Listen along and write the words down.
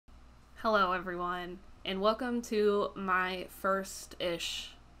Hello everyone, and welcome to my first-ish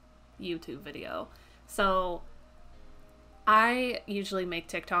YouTube video. So, I usually make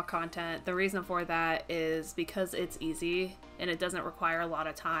TikTok content. The reason for that is because it's easy and it doesn't require a lot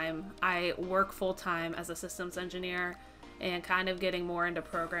of time. I work full-time as a systems engineer and kind of getting more into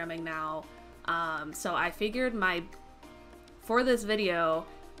programming now. So I figured for this video,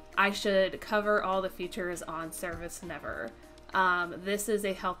 I should cover all the features on ServiceNever. This is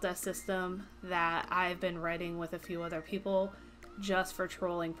a help desk system that I've been writing with a few other people just for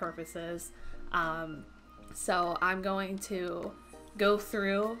trolling purposes. So I'm going to go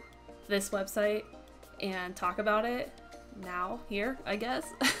through this website and talk about it now, here, I guess.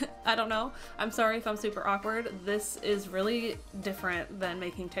 I don't know. I'm sorry if I'm super awkward. This is really different than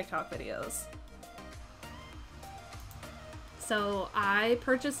making TikTok videos. So I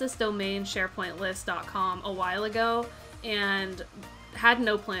purchased this domain, SharePointlist.com, a while ago, and had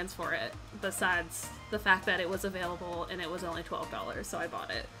no plans for it besides the fact that it was available and it was only $12, so I bought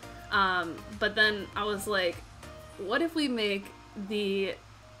it. But then I was like, what if we make the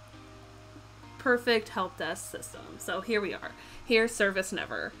perfect help desk system? So here we are. Here's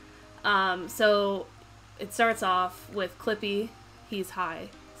ServiceNever. So it starts off with Clippy. He's high,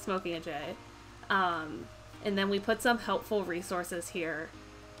 smoking a J. And then we put some helpful resources here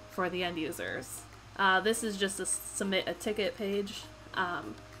for the end users. This is just a submit a ticket page.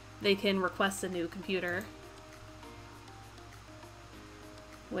 They can request a new computer,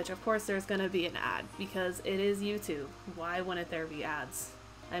 which of course there's going to be an ad because it is YouTube. Why wouldn't there be ads?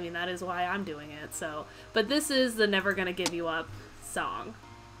 I mean, that is why I'm doing it. So, but this is the Never Gonna Give You Up song.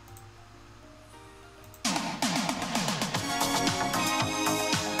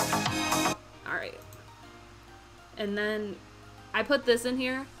 Alright. And then I put this in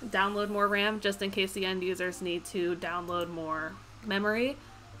here, download more RAM, just in case the end users need to download more memory.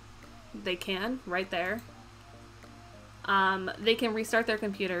 They can, right there. They can restart their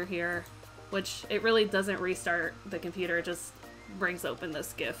computer here, which it really doesn't restart the computer, it just brings open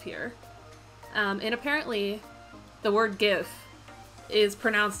this GIF here. And apparently, the word GIF is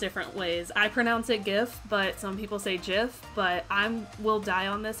pronounced different ways. I pronounce it GIF, but some people say GIF, but I will die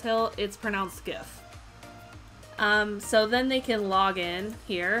on this hill, it's pronounced GIF. So then they can log in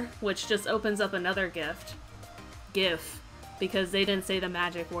here, which just opens up another GIF, because they didn't say the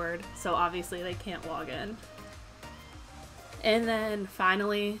magic word, so obviously they can't log in. And then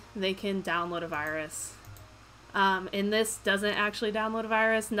finally, they can download a virus. And this doesn't actually download a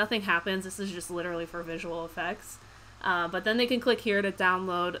virus, nothing happens, this is just literally for visual effects. But then they can click here to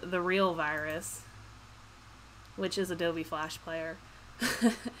download the real virus, which is Adobe Flash Player.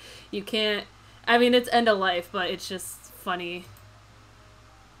 You can't, I mean, it's end of life, but it's just funny.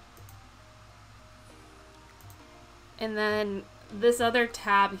 And then this other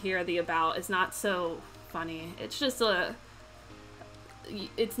tab here, the About, is not so funny. It's just this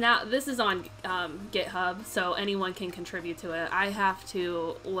is on GitHub, so anyone can contribute to it. I have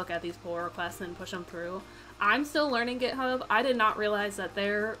to look at these pull requests and push them through. I'm still learning GitHub. I did not realize that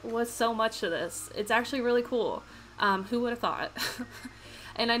there was so much to this. It's actually really cool. Who would have thought?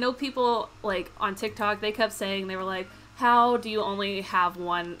 And I know people, like, on TikTok, they kept saying, they were like, how do you only have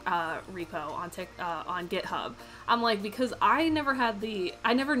one repo on GitHub? I'm like, because I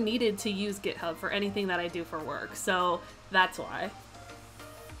never needed to use GitHub for anything that I do for work, so that's why.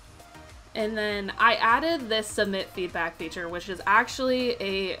 And then I added this submit feedback feature, which is actually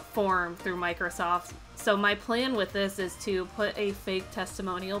a form through Microsoft. So my plan with this is to put a fake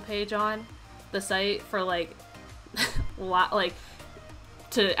testimonial page on the site for, like,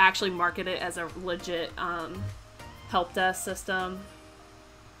 to actually market it as a legit help desk system,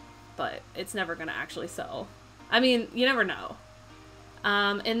 but it's never gonna actually sell. I mean, you never know.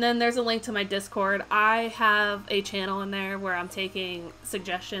 And then there's a link to my Discord. I have a channel in there where I'm taking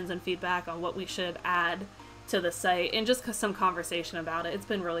suggestions and feedback on what we should add to the site and just some conversation about it. It's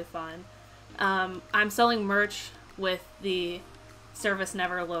been really fun. I'm selling merch with the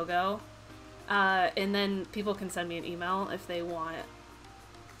ServiceNever logo, and then people can send me an email if they want it.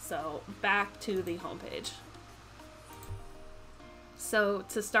 So back to the homepage. So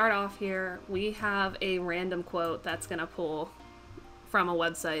to start off here, we have a random quote that's gonna pull from a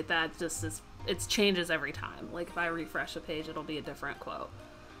website that just it changes every time. Like if I refresh a page, it'll be a different quote.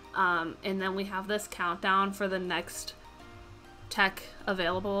 And then we have this countdown for the next tech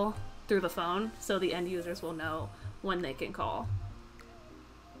available through the phone, so the end users will know when they can call.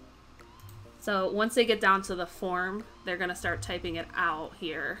 So once they get down to the form, they're gonna start typing it out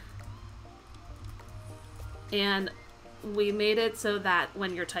here. And we made it so that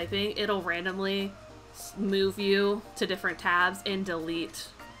when you're typing, it'll randomly move you to different tabs and delete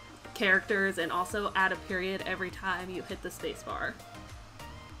characters and also add a period every time you hit the spacebar.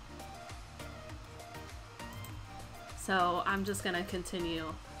 So I'm just gonna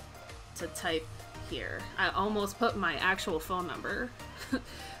continue to type here. I almost put my actual phone number,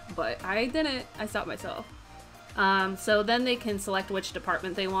 but I didn't. I stopped myself. So then they can select which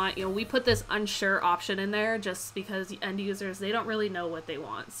department they want. You know, we put this unsure option in there just because end users, they don't really know what they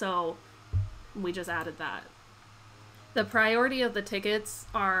want. So we just added that. The priority of the tickets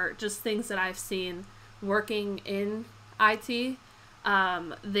are just things that I've seen working in IT.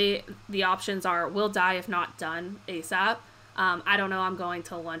 The options are, will die if not done ASAP. I don't know, I'm going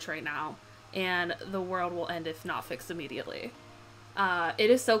to lunch right now. And the world will end if not fixed immediately. It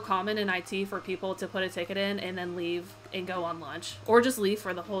is so common in IT for people to put a ticket in and then leave and go on lunch, or just leave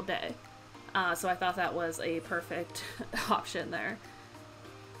for the whole day. So I thought that was a perfect option there.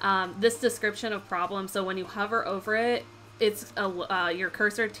 This description of problem, so when you hover over it, it's your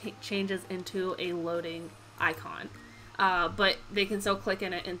cursor changes into a loading icon. But they can still click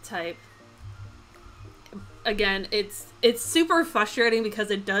in it and type. Again, it's super frustrating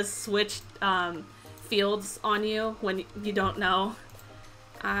because it does switch fields on you when you don't know.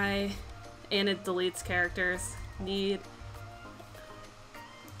 And it deletes characters. Need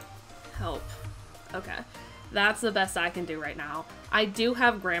help. Okay, that's the best I can do right now. I do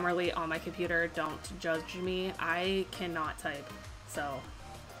have Grammarly on my computer. Don't judge me. I cannot type. So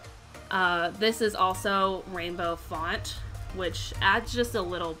this is also rainbow font, which adds just a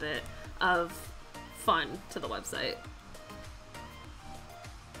little bit of fun to the website.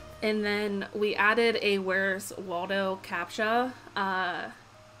 And then we added a Where's Waldo CAPTCHA.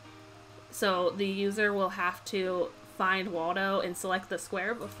 So the user will have to find Waldo and select the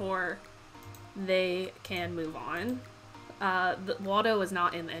square before they can move on. Waldo is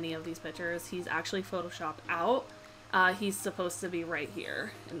not in any of these pictures. He's actually photoshopped out. He's supposed to be right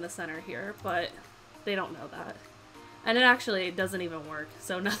here in the center here, but they don't know that. And it actually doesn't even work,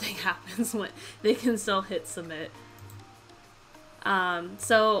 so nothing happens when they can still hit submit.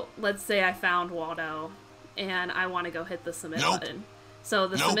 So let's say I found Waldo and I want to go hit the submit button. So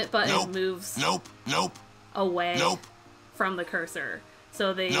the submit button moves away from the cursor,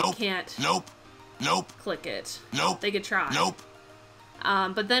 so they can't click it. They could try.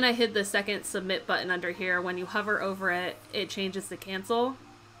 But then I hit the second submit button under here. When you hover over it, it changes to cancel.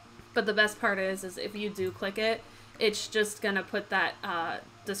 But the best part is if you do click it, it's just gonna put that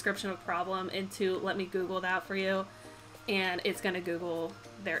description of problem into, let me Google that for you, and it's gonna Google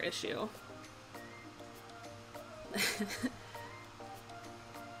their issue.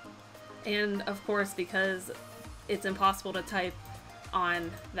 And of course, because it's impossible to type on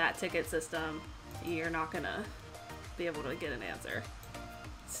that ticket system, you're not gonna be able to get an answer.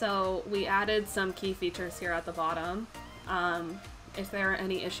 So we added some key features here at the bottom. If there are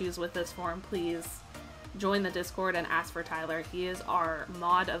any issues with this form, please join the Discord and ask for Tyler. He is our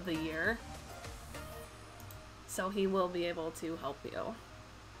mod of the year, so he will be able to help you.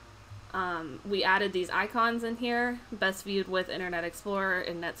 We added these icons in here, best viewed with Internet Explorer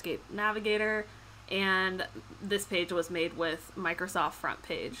and Netscape Navigator, and this page was made with Microsoft Front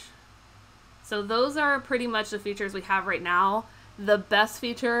Page. So those are pretty much the features we have right now. The best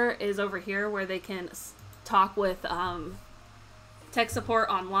feature is over here where they can talk with tech support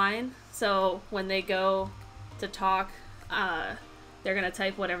online. So when they go to talk, they're going to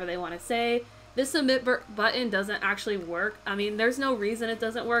type whatever they want to say. This submit button doesn't actually work. I mean, there's no reason it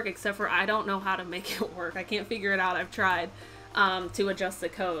doesn't work except for I don't know how to make it work. I can't figure it out. I've tried to adjust the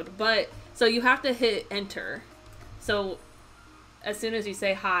code. But so you have to hit enter. So as soon as you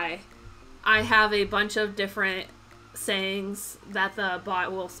say hi, I have a bunch of different sayings that the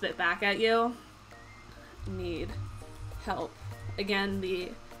bot will spit back at you. Need help. Again, the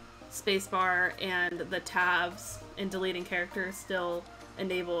spacebar and the tabs and deleting characters still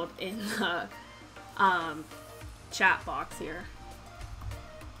enabled in the chat box here.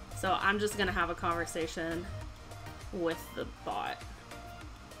 So I'm just gonna have a conversation with the bot.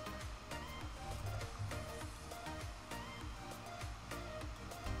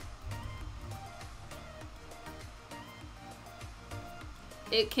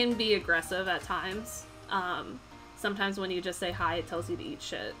 It can be aggressive at times. Sometimes when you just say hi, it tells you to eat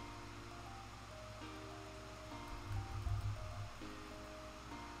shit.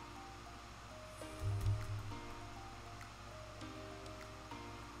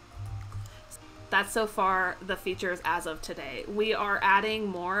 That's so far the features as of today. We are adding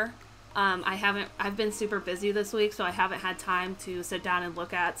more. I've been super busy this week, so I haven't had time to sit down and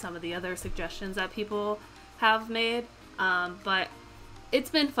look at some of the other suggestions that people have made. But it's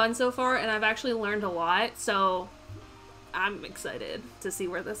been fun so far, and I've actually learned a lot. So I'm excited to see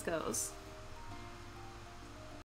where this goes.